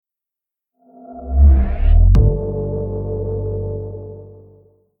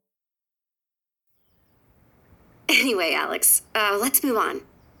Anyway, Alex, let's move on.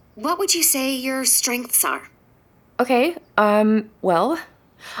 What would you say your strengths are? Okay, well,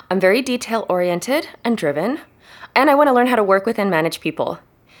 I'm very detail-oriented and driven, and I want to learn how to work with and manage people.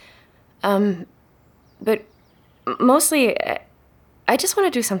 But mostly, I just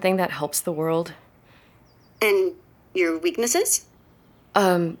want to do something that helps the world. And your weaknesses?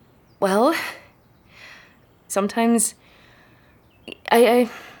 Well, sometimes I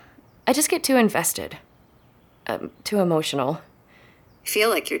just get too invested, too emotional. I feel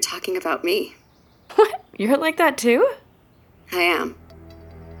like you're talking about me. What? You're like that too? I am.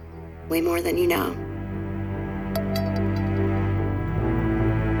 Way more than you know.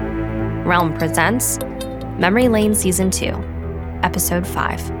 Realm presents Memory Lane Season 2, Episode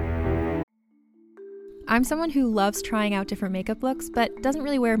 5. I'm someone who loves trying out different makeup looks, but doesn't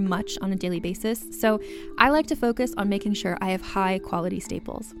really wear much on a daily basis, so I like to focus on making sure I have high quality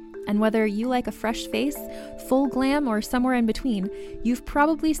staples. And whether you like a fresh face, full glam, or somewhere in between, you've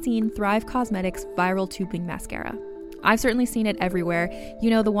probably seen Thrive Causemetics Viral Tubing Mascara. I've certainly seen it everywhere.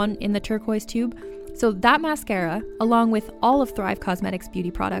 You know, the one in the turquoise tube? So that mascara, along with all of Thrive Causemetics beauty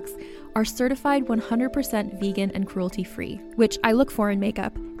products, are certified 100% vegan and cruelty-free, which I look for in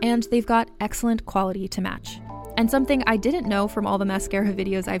makeup, and they've got excellent quality to match. And something I didn't know from all the mascara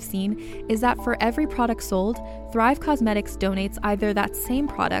videos I've seen is that for every product sold, Thrive Causemetics donates either that same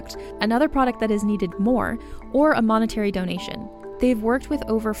product, another product that is needed more, or a monetary donation. They've worked with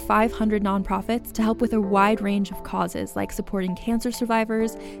over 500 nonprofits to help with a wide range of causes like supporting cancer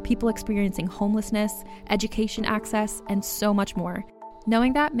survivors, people experiencing homelessness, education access, and so much more.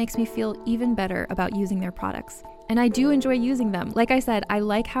 Knowing that makes me feel even better about using their products. And I do enjoy using them. Like I said, I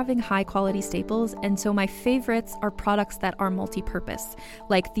like having high quality staples, and so my favorites are products that are multi-purpose,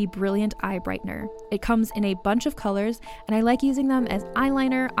 like the Brilliant Eye Brightener. It comes in a bunch of colors, and I like using them as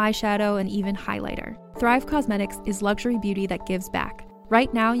eyeliner, eyeshadow, and even highlighter. Thrive Causemetics is luxury beauty that gives back.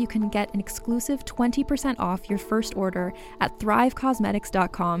 Right now, you can get an exclusive 20% off your first order at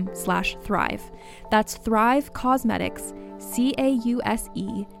thrivecausemetics.com/thrive. That's Thrive Causemetics,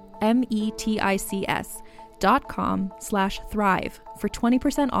 CAUSEMETICS.com/thrive for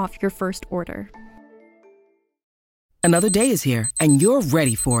 20% off your first order. Another day is here, and you're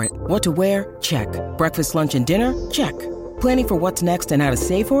ready for it. What to wear? Check. Breakfast, lunch, and dinner? Check. Planning for what's next and how to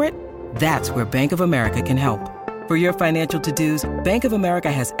save for it? That's where Bank of America can help. For your financial to-dos, Bank of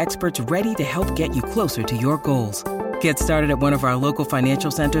America has experts ready to help get you closer to your goals. Get started at one of our local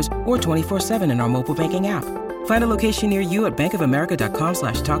financial centers or 24/7 in our mobile banking app. Find a location near you at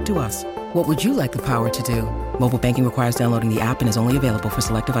bankofamerica.com/talktous. What would you like the power to do? Mobile banking requires downloading the app and is only available for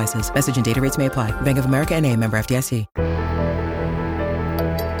select devices. Message and data rates may apply. Bank of America N.A., member FDIC.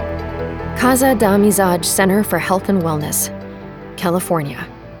 Casa da Amizade Center for Health and Wellness, California,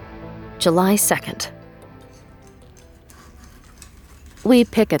 July 2nd. We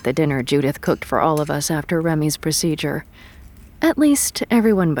pick at the dinner Judith cooked for all of us after Remy's procedure. At least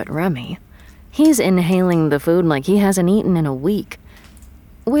everyone but Remy. He's inhaling the food like he hasn't eaten in a week.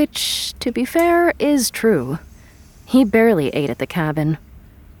 Which, to be fair, is true. He barely ate at the cabin.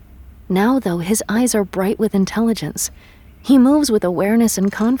 Now, though, his eyes are bright with intelligence. He moves with awareness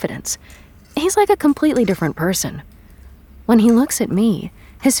and confidence. He's like a completely different person. When he looks at me,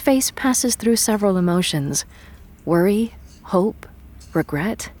 his face passes through several emotions. Worry, hope,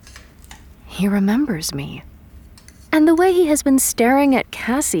 regret. He remembers me. And the way he has been staring at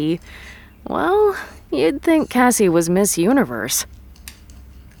Cassie, well, you'd think Cassie was Miss Universe.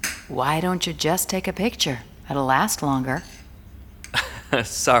 Why don't you just take a picture? It'll last longer.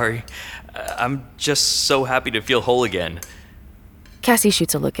 Sorry. I'm just so happy to feel whole again. Cassie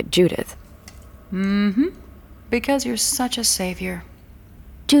shoots a look at Judith. Because you're such a savior.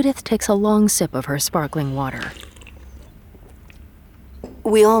 Judith takes a long sip of her sparkling water.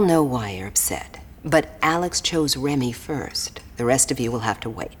 We all know why you're upset, but Alex chose Remy first. The rest of you will have to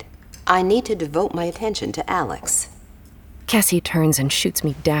wait. I need to devote my attention to Alex. Cassie turns and shoots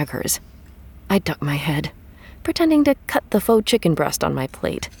me daggers. I duck my head, pretending to cut the faux chicken breast on my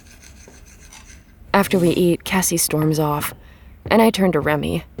plate. After we eat, Cassie storms off, and I turn to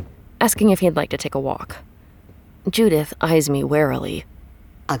Remy, asking if he'd like to take a walk. Judith eyes me warily.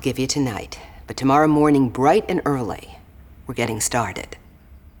 I'll give you tonight, but tomorrow morning, bright and early, we're getting started.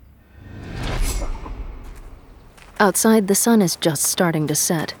 Outside, the sun is just starting to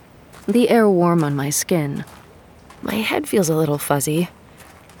set, the air warm on my skin. My head feels a little fuzzy,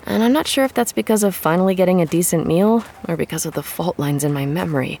 and I'm not sure if that's because of finally getting a decent meal or because of the fault lines in my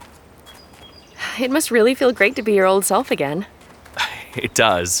memory. It must really feel great to be your old self again. It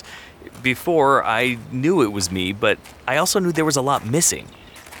does. Before, I knew it was me, but I also knew there was a lot missing.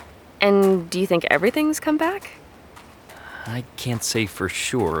 And do you think everything's come back? I can't say for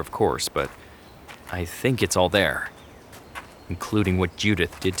sure, of course, but I think it's all there, including what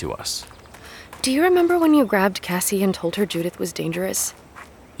Judith did to us. Do you remember when you grabbed Cassie and told her Judith was dangerous?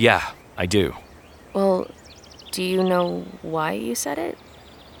 Yeah, I do. Well, do you know why you said it?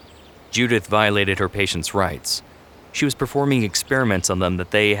 Judith violated her patients' rights. She was performing experiments on them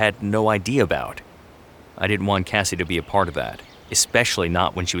that they had no idea about. I didn't want Cassie to be a part of that, especially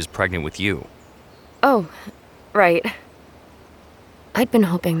not when she was pregnant with you. Oh, right. I'd been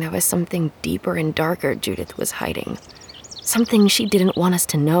hoping there was something deeper and darker Judith was hiding. Something she didn't want us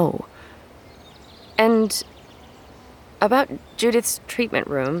to know. And about Judith's treatment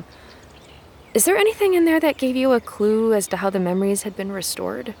room, is there anything in there that gave you a clue as to how the memories had been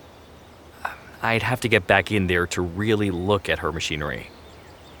restored? I'd have to get back in there to really look at her machinery.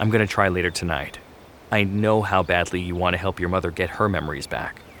 I'm gonna try later tonight. I know how badly you want to help your mother get her memories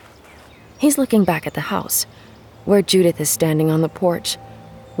back. He's looking back at the house, where Judith is standing on the porch,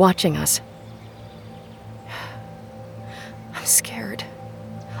 watching us. I'm scared.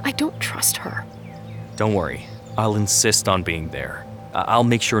 I don't trust her. Don't worry, I'll insist on being there. I'll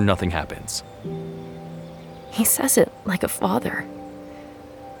make sure nothing happens. He says it like a father.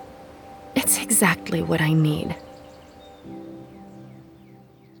 It's exactly what I need.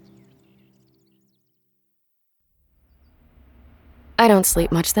 I don't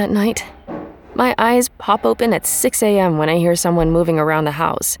sleep much that night. My eyes pop open at 6 a.m. when I hear someone moving around the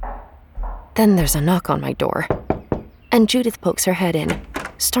house. Then there's a knock on my door, and Judith pokes her head in,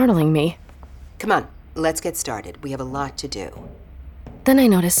 startling me. Come on, let's get started. We have a lot to do. Then I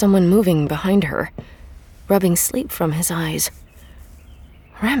notice someone moving behind her, rubbing sleep from his eyes.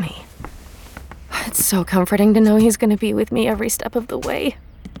 Remy. It's so comforting to know he's going to be with me every step of the way.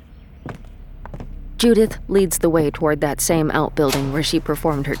 Judith leads the way toward that same outbuilding where she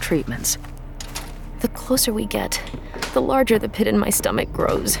performed her treatments. The closer we get, the larger the pit in my stomach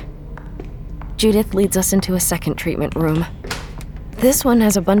grows. Judith leads us into a second treatment room. This one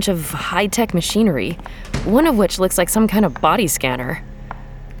has a bunch of high-tech machinery, one of which looks like some kind of body scanner.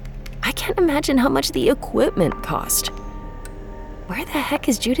 I can't imagine how much the equipment cost. Where the heck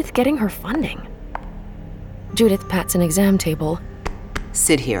is Judith getting her funding? Judith pats an exam table.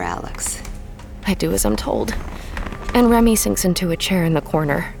 Sit here, Alex. I do as I'm told, and Remy sinks into a chair in the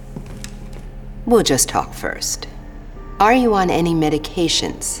corner. We'll just talk first. Are you on any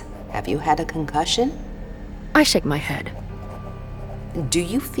medications? Have you had a concussion? I shake my head. Do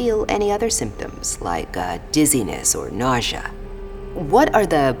you feel any other symptoms, like dizziness or nausea? What are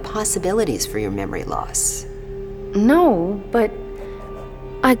the possibilities for your memory loss? No, but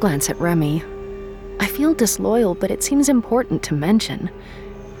I glance at Remy. I feel disloyal, but it seems important to mention.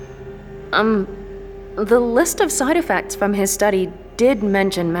 The list of side effects from his study did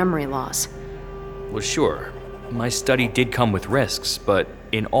mention memory loss. Well, sure. My study did come with risks, but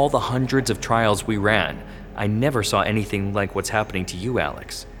in all the hundreds of trials we ran, I never saw anything like what's happening to you,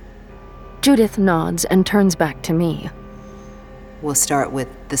 Alex. Judith nods and turns back to me. We'll start with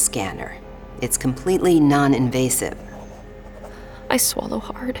the scanner. It's completely non-invasive. I swallow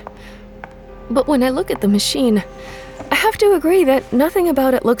hard. But when I look at the machine, I have to agree that nothing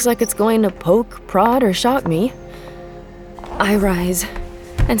about it looks like it's going to poke, prod, or shock me. I rise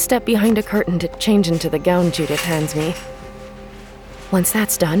and step behind a curtain to change into the gown Judith hands me. Once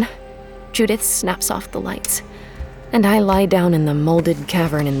that's done, Judith snaps off the lights, and I lie down in the molded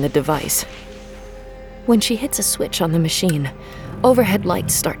cavern in the device. When she hits a switch on the machine, overhead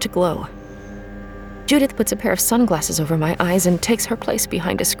lights start to glow. Judith puts a pair of sunglasses over my eyes and takes her place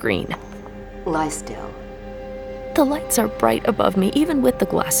behind a screen. Lie still. The lights are bright above me, even with the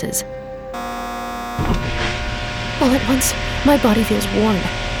glasses. All at once, my body feels warm.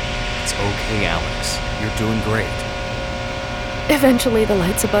 It's okay, Alex. You're doing great. Eventually, the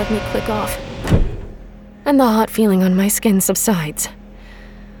lights above me click off, and the hot feeling on my skin subsides.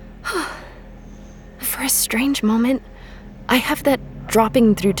 For a strange moment, I have that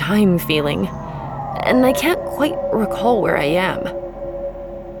dropping through time feeling, and I can't quite recall where I am.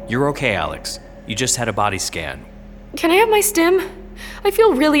 You're okay, Alex. You just had a body scan. Can I have my stim? I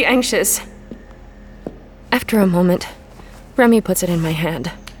feel really anxious. After a moment, Remy puts it in my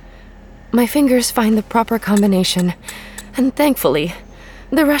hand. My fingers find the proper combination, and thankfully,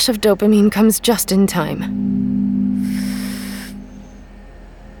 the rush of dopamine comes just in time.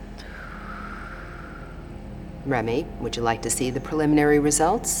 Remy, would you like to see the preliminary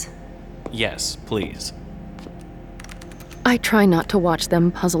results? Yes, please. I try not to watch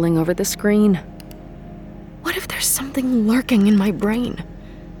them puzzling over the screen. What if there's something lurking in my brain?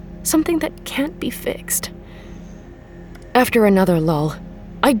 Something that can't be fixed? After another lull,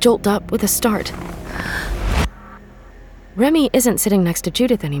 I jolt up with a start. Remy isn't sitting next to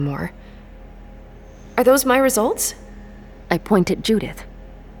Judith anymore. Are those my results? I point at Judith.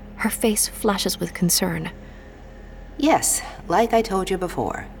 Her face flashes with concern. Yes, like I told you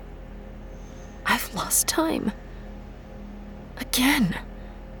before. I've lost time. Again.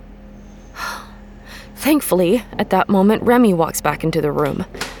 Thankfully, at that moment, Remy walks back into the room.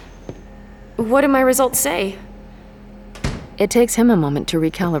 What do my results say? It takes him a moment to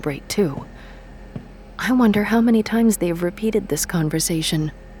recalibrate, too. I wonder how many times they've repeated this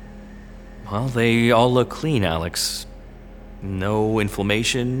conversation. Well, they all look clean, Alex. No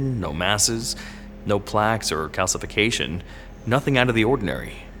inflammation, no masses, no plaques or calcification. Nothing out of the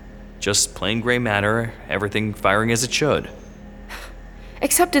ordinary. Just plain gray matter, everything firing as it should.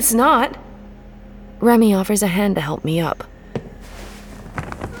 Except it's not. Remy offers a hand to help me up.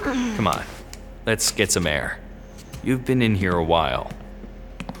 Come on, let's get some air. You've been in here a while.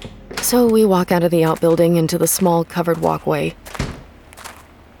 So we walk out of the outbuilding into the small covered walkway.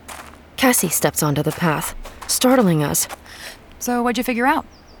 Cassie steps onto the path, startling us. So what'd you figure out?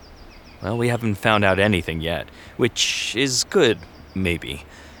 Well, we haven't found out anything yet, which is good, maybe.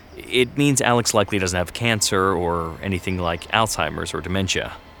 It means Alex likely doesn't have cancer or anything like Alzheimer's or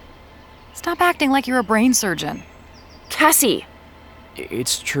dementia. Stop acting like you're a brain surgeon. Cassie!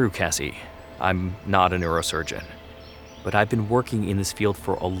 It's true, Cassie. I'm not a neurosurgeon. But I've been working in this field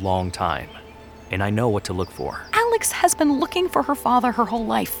for a long time, and I know what to look for. Alex has been looking for her father her whole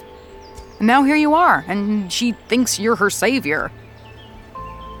life. And now here you are, and she thinks you're her savior.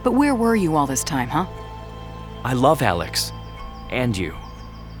 But where were you all this time, huh? I love Alex. And you.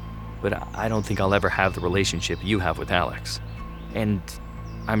 But I don't think I'll ever have the relationship you have with Alex. And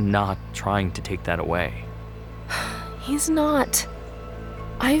I'm not trying to take that away. He's not.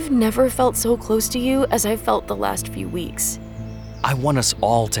 I've never felt so close to you as I've felt the last few weeks. I want us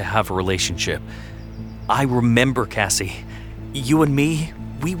all to have a relationship. I remember, Cassie. You and me,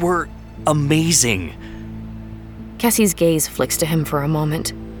 we were amazing. Cassie's gaze flicks to him for a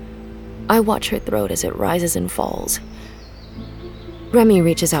moment. I watch her throat as it rises and falls. Remy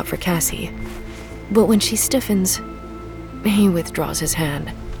reaches out for Cassie, but when she stiffens, he withdraws his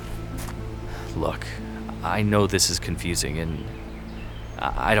hand. Look, I know this is confusing, and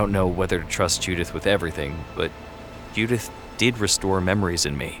I don't know whether to trust Judith with everything, but Judith did restore memories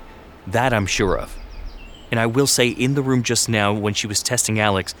in me. That I'm sure of. And I will say, in the room just now, when she was testing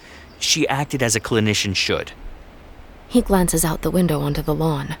Alex, she acted as a clinician should. He glances out the window onto the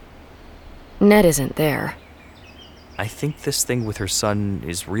lawn. Ned isn't there. I think this thing with her son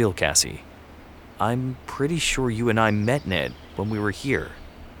is real, Cassie. I'm pretty sure you and I met Ned when we were here,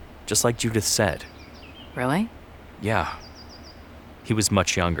 just like Judith said. Really? Yeah. He was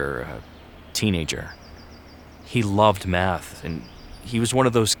much younger, a teenager. He loved math, and he was one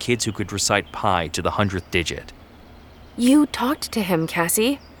of those kids who could recite pi to the 100th digit. You talked to him,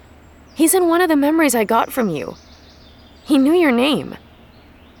 Cassie. He's in one of the memories I got from you. He knew your name.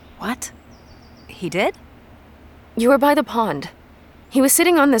 What? He did? You were by the pond. He was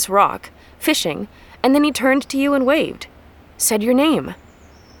sitting on this rock, fishing, and then he turned to you and waved. Said your name.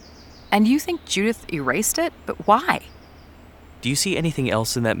 And you think Judith erased it? But why? Do you see anything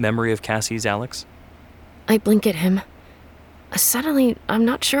else in that memory of Cassie's, Alex? I blink at him. Suddenly, I'm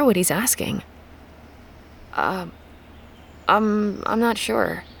not sure what he's asking. I'm not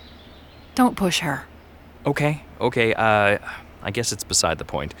sure. Don't push her. Okay, I guess it's beside the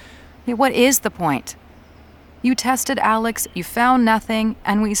point. Hey, what is the point? You tested Alex, you found nothing,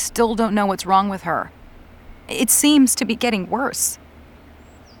 and we still don't know what's wrong with her. It seems to be getting worse.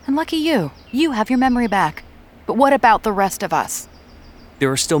 And lucky you have your memory back. But what about the rest of us?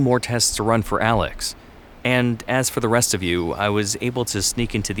 There are still more tests to run for Alex. And as for the rest of you, I was able to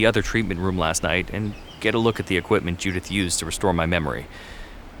sneak into the other treatment room last night and get a look at the equipment Judith used to restore my memory.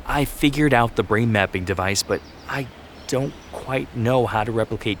 I figured out the brain mapping device, but I don't quite know how to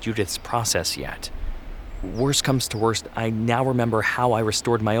replicate Judith's process yet. Worst comes to worst, I now remember how I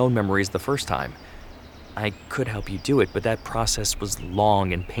restored my own memories the first time. I could help you do it, but that process was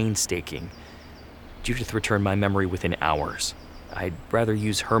long and painstaking. Judith returned my memory within hours. I'd rather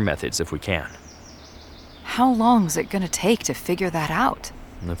use her methods if we can. How long is it gonna take to figure that out?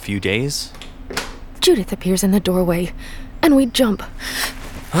 In a few days? Judith appears in the doorway, and we jump.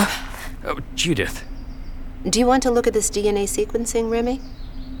 Huh? Oh, Judith. Do you want to look at this DNA sequencing, Remy?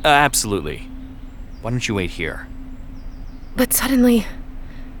 Absolutely. Why don't you wait here? But suddenly,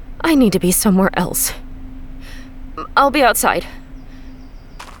 I need to be somewhere else. I'll be outside.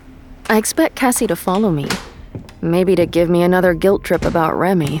 I expect Cassie to follow me. Maybe to give me another guilt trip about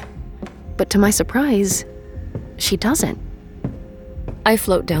Remy. But to my surprise, she doesn't. I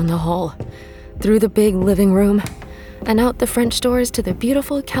float down the hall, through the big living room, and out the French doors to the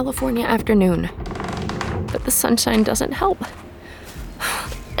beautiful California afternoon. But the sunshine doesn't help.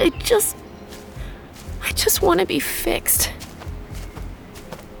 I just want to be fixed.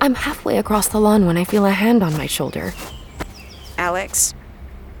 I'm halfway across the lawn when I feel a hand on my shoulder. Alex?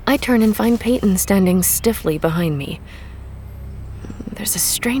 I turn and find Peyton standing stiffly behind me. There's a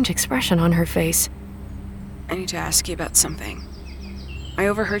strange expression on her face. I need to ask you about something. I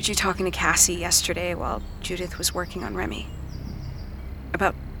overheard you talking to Cassie yesterday while Judith was working on Remy.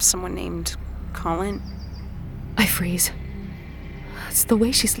 About someone named Colin. I freeze. It's the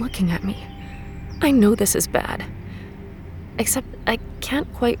way she's looking at me. I know this is bad. Except I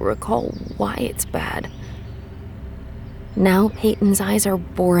can't quite recall why it's bad. Now Peyton's eyes are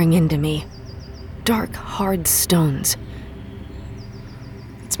boring into me. Dark, hard stones.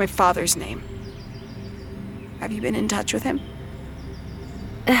 It's my father's name. Have you been in touch with him?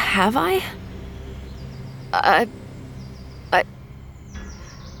 Have I?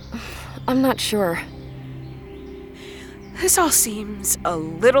 I'm not sure. This all seems a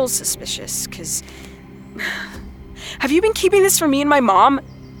little suspicious, 'cause... Have you been keeping this from me and my mom?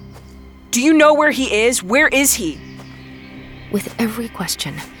 Do you know where he is? Where is he? With every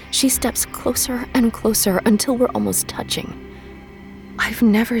question, she steps closer and closer until we're almost touching. I've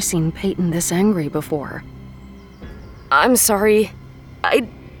never seen Peyton this angry before. I'm sorry.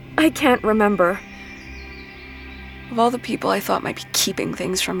 I can't remember. Of all the people I thought might be keeping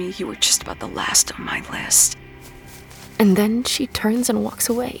things from me, you were just about the last on my list. And then she turns and walks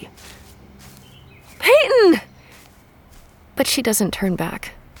away. Peyton! But she doesn't turn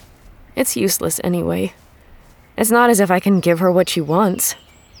back. It's useless anyway. It's not as if I can give her what she wants.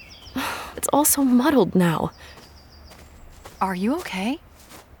 It's all so muddled now. Are you okay?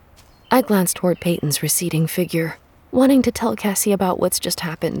 I glance toward Peyton's receding figure, wanting to tell Cassie about what's just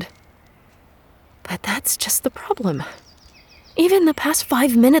happened. But that's just the problem. Even the past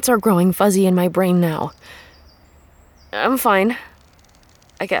 5 minutes are growing fuzzy in my brain now. I'm fine,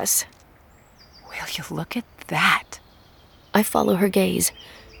 I guess. Will you look at that? I follow her gaze.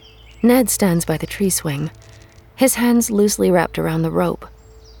 Ned stands by the tree swing, his hands loosely wrapped around the rope.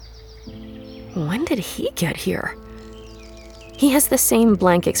 When did he get here? He has the same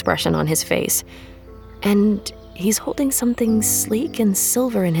blank expression on his face, and he's holding something sleek and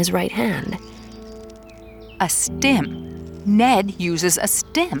silver in his right hand. A stim. Ned uses a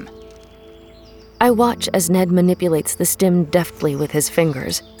stim. I watch as Ned manipulates the stim deftly with his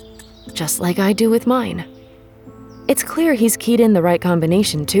fingers, just like I do with mine. It's clear he's keyed in the right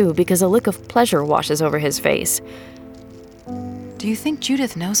combination, too, because a look of pleasure washes over his face. Do you think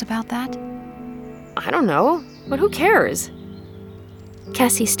Judith knows about that? I don't know, but who cares?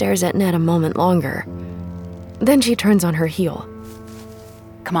 Cassie stares at Ned a moment longer. Then she turns on her heel.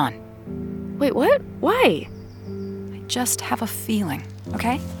 Come on. Wait, what? Why? I just have a feeling,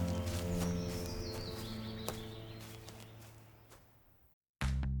 okay?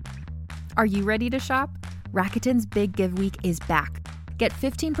 Are you ready to shop? Rakuten's Big Give Week is back. Get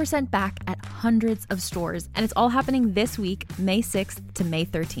 15% back at hundreds of stores, and it's all happening this week, May 6th to May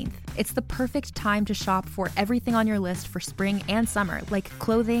 13th. It's the perfect time to shop for everything on your list for spring and summer, like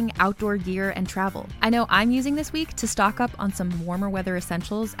clothing, outdoor gear, and travel. I know I'm using this week to stock up on some warmer weather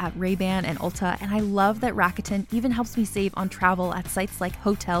essentials at Ray-Ban and Ulta, and I love that Rakuten even helps me save on travel at sites like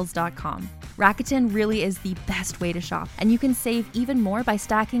Hotels.com. Rakuten really is the best way to shop, and you can save even more by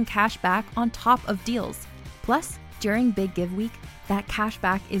stacking cash back on top of deals. Plus, during Big Give Week, that cash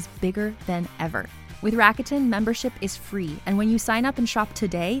back is bigger than ever. With Rakuten, membership is free, and when you sign up and shop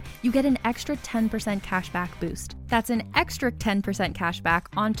today, you get an extra 10% cash back boost. That's an extra 10% cash back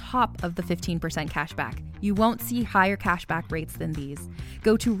on top of the 15% cash back. You won't see higher cash back rates than these.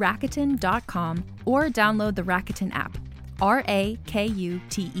 Go to Rakuten.com or download the Rakuten app.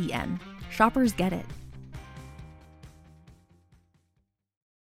 Rakuten. Shoppers get it.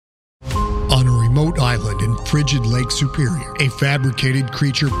 On a remote island in frigid Lake Superior, a fabricated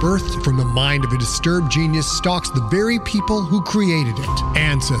creature birthed from the mind of a disturbed genius stalks the very people who created it.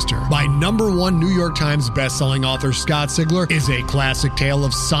 Ancestor, by #1 New York Times bestselling author Scott Sigler, is a classic tale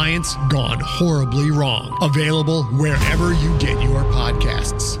of science gone horribly wrong. Available wherever you get your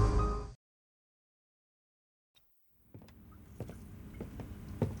podcasts.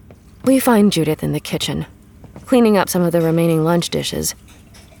 We find Judith in the kitchen, cleaning up some of the remaining lunch dishes.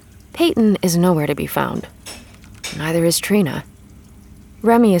 Peyton is nowhere to be found. Neither is Trina.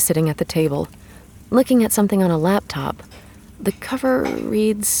 Remy is sitting at the table, looking at something on a laptop. The cover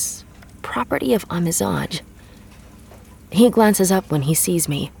reads, Property of Amizage. He glances up when he sees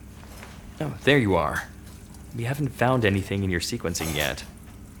me. Oh, there you are. We haven't found anything in your sequencing yet.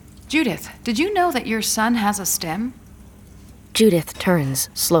 Judith, did you know that your son has a stem? Judith turns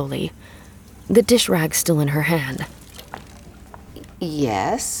slowly, the dish rag still in her hand.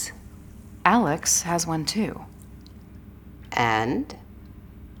 Yes? Alex has one too. And?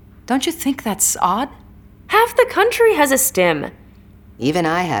 Don't you think that's odd? Half the country has a stim. Even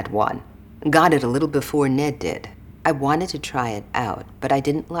I had one. Got it a little before Ned did. I wanted to try it out, but I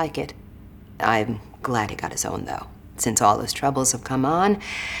didn't like it. I'm glad he got his own, though. Since all his troubles have come on,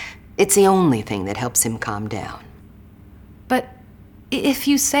 it's the only thing that helps him calm down. But if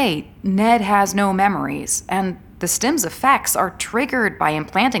you say Ned has no memories, and the stim's effects are triggered by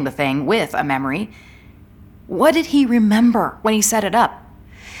implanting the thing with a memory, what did he remember when he set it up?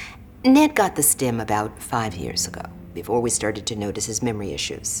 Ned got the stim about 5 years ago, before we started to notice his memory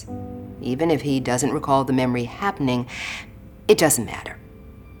issues. Even if he doesn't recall the memory happening, it doesn't matter.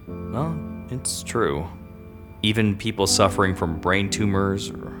 Well, it's true. Even people suffering from brain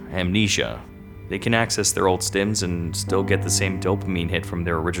tumors or amnesia, they can access their old stims and still get the same dopamine hit from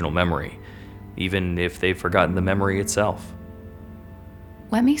their original memory, even if they've forgotten the memory itself.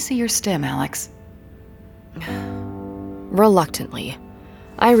 Let me see your stim, Alex. Reluctantly,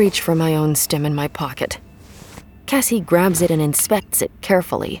 I reach for my own stim in my pocket. Cassie grabs it and inspects it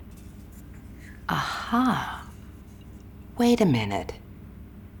carefully. Aha. Wait a minute.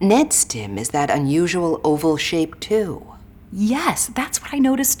 Ned's stim is that unusual oval shape, too. Yes, that's what I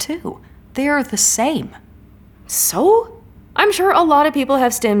noticed too. They're the same. So? I'm sure a lot of people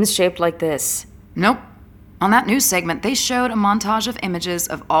have stims shaped like this. Nope. On that news segment, they showed a montage of images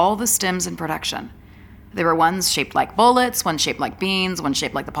of all the stims in production. There were ones shaped like bullets, one shaped like beans, one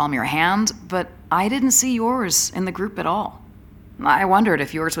shaped like the palm of your hand, but I didn't see yours in the group at all. I wondered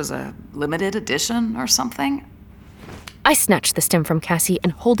if yours was a limited edition or something. I snatch the stim from Cassie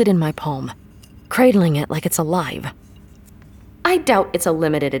and hold it in my palm, cradling it like it's alive. I doubt it's a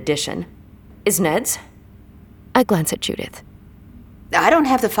limited edition. Is Ned's? I glance at Judith. I don't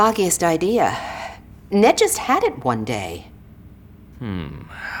have the foggiest idea. Ned just had it one day.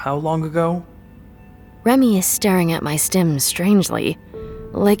 How long ago? Remy is staring at my stim strangely,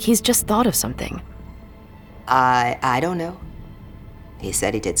 like he's just thought of something. I don't know. He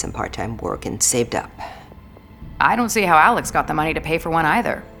said he did some part-time work and saved up. I don't see how Alex got the money to pay for one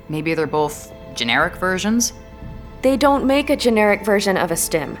either. Maybe they're both generic versions? They don't make a generic version of a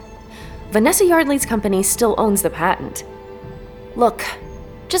stim. Vanessa Yardley's company still owns the patent. Look,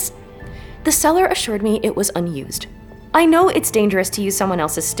 the seller assured me it was unused. I know it's dangerous to use someone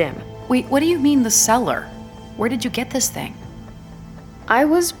else's stim. Wait, what do you mean the seller? Where did you get this thing? I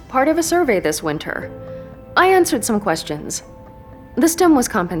was part of a survey this winter. I answered some questions. The stim was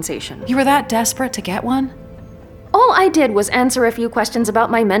compensation. You were that desperate to get one? All I did was answer a few questions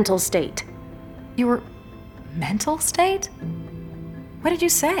about my mental state. Your mental state? What did you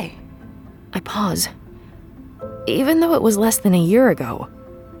say? I pause. Even though it was less than a year ago,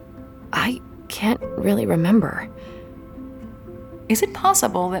 I can't really remember. Is it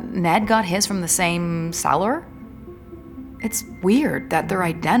possible that Ned got his from the same seller? It's weird that they're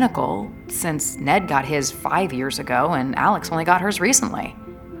identical, since Ned got his 5 years ago and Alex only got hers recently.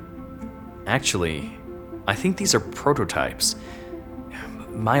 Actually, I think these are prototypes.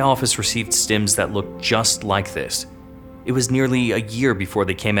 My office received stims that look just like this. It was nearly a year before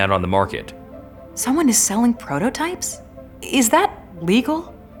they came out on the market. Someone is selling prototypes? Is that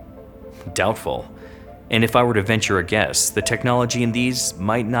legal? Doubtful. And if I were to venture a guess, the technology in these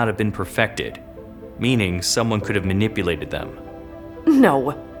might not have been perfected, meaning someone could have manipulated them.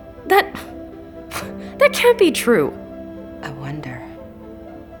 No, that can't be true. I wonder.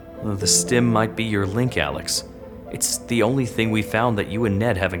 Well, the stim might be your link, Alex. It's the only thing we found that you and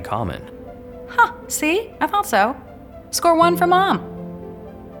Ned have in common. Huh, see? I thought so. Score 1 for Mom.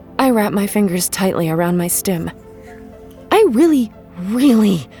 I wrap my fingers tightly around my stim. I really,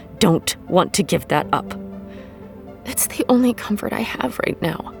 really don't want to give that up. It's the only comfort I have right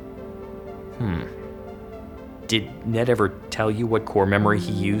now. Did Ned ever tell you what core memory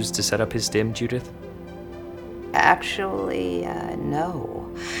he used to set up his stim, Judith? Actually,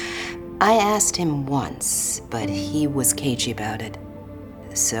 no. I asked him once, but he was cagey about it.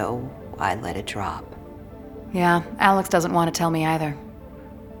 So I let it drop. Yeah, Alex doesn't want to tell me either.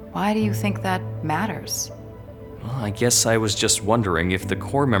 Why do you think that matters? Well, I guess I was just wondering if the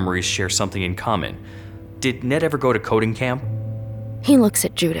core memories share something in common. Did Ned ever go to coding camp? He looks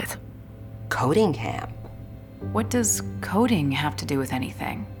at Judith. Coding camp? What does coding have to do with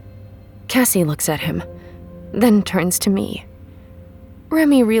anything? Cassie looks at him, then turns to me.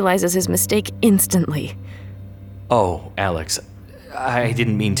 Remy realizes his mistake instantly. Oh, Alex, I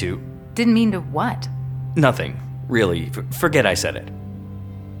didn't mean to. Didn't mean to what? Nothing, really. Forget I said it.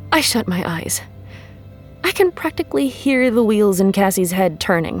 I shut my eyes. I can practically hear the wheels in Cassie's head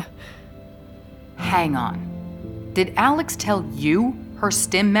turning. Hang on. Did Alex tell you her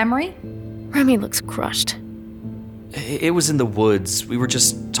stim memory? Remy looks crushed. It was in the woods. We were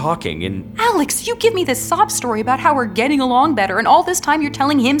just talking and... Alex, you give me this sob story about how we're getting along better, and all this time you're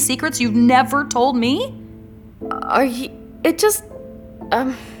telling him secrets you've never told me? It just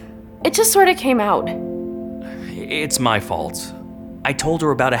sort of came out. It's my fault. I told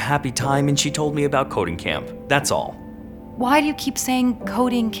her about a happy time and she told me about coding camp. That's all. Why do you keep saying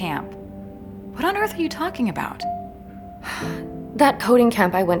coding camp? What on earth are you talking about? That coding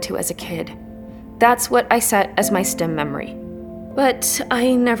camp I went to as a kid. That's what I set as my STEM memory. But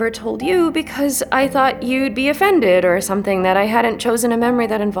I never told you because I thought you'd be offended or something that I hadn't chosen a memory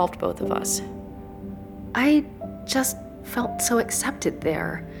that involved both of us. I just felt so accepted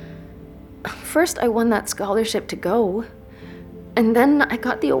there. First, I won that scholarship to go, and then I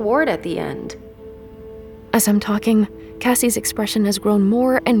got the award at the end. As I'm talking, Cassie's expression has grown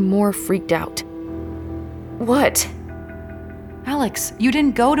more and more freaked out. What? Alex, you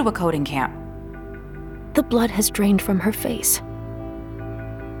didn't go to a coding camp. The blood has drained from her face.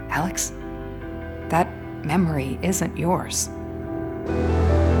 Alex, that memory isn't yours.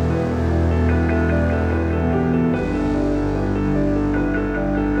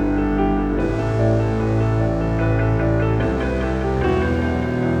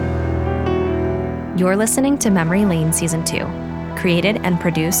 You're listening to Memory Lane Season 2, created and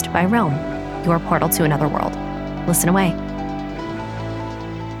produced by Realm, your portal to another world. Listen away.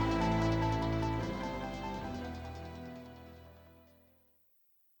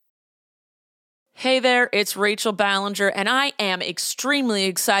 Hey there, it's Rachel Ballinger, and I am extremely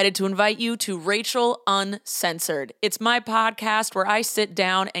excited to invite you to Rachel Uncensored. It's my podcast where I sit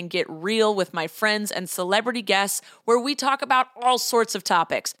down and get real with my friends and celebrity guests, where we talk about all sorts of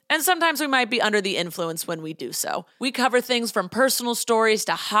topics. And sometimes we might be under the influence when we do so. We cover things from personal stories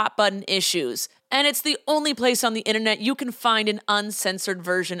to hot button issues. And it's the only place on the internet you can find an uncensored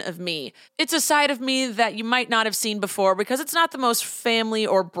version of me. It's a side of me that you might not have seen before because it's not the most family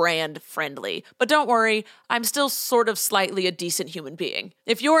or brand friendly. But don't worry, I'm still sort of slightly a decent human being.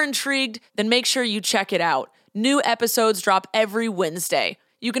 If you're intrigued, then make sure you check it out. New episodes drop every Wednesday.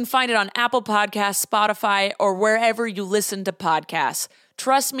 You can find it on Apple Podcasts, Spotify, or wherever you listen to podcasts.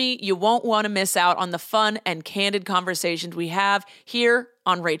 Trust me, you won't want to miss out on the fun and candid conversations we have here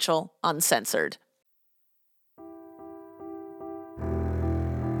on Rachel Uncensored.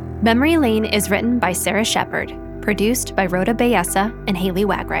 Memory Lane is written by Sarah Shepard, produced by Rhoda Bayessa and Haley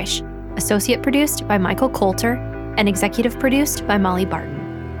Wagreich, associate produced by Michael Coulter, and executive produced by Molly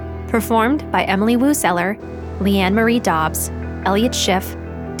Barton. Performed by Emily Wu Zeller, Leanne Marie Dobbs, Elliot Schiff,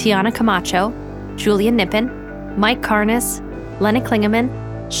 Tiana Camacho, Julia Nippon, Mike Karnas, Lenna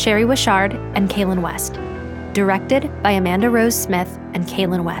Klingeman, Sherry Wishard, and Kaylin West. Directed by Amanda Rose Smith and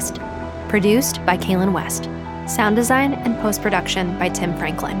Kaylin West. Produced by Kaylin West. Sound design and post-production by Tim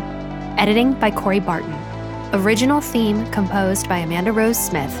Franklin. Editing by Corey Barton. Original theme composed by Amanda Rose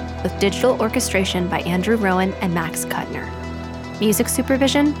Smith with digital orchestration by Andrew Rowan and Max Kuttner. Music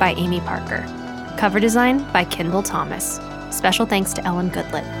supervision by Amy Parker. Cover design by Kendall Thomas. Special thanks to Ellen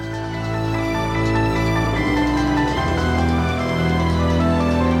Goodlett.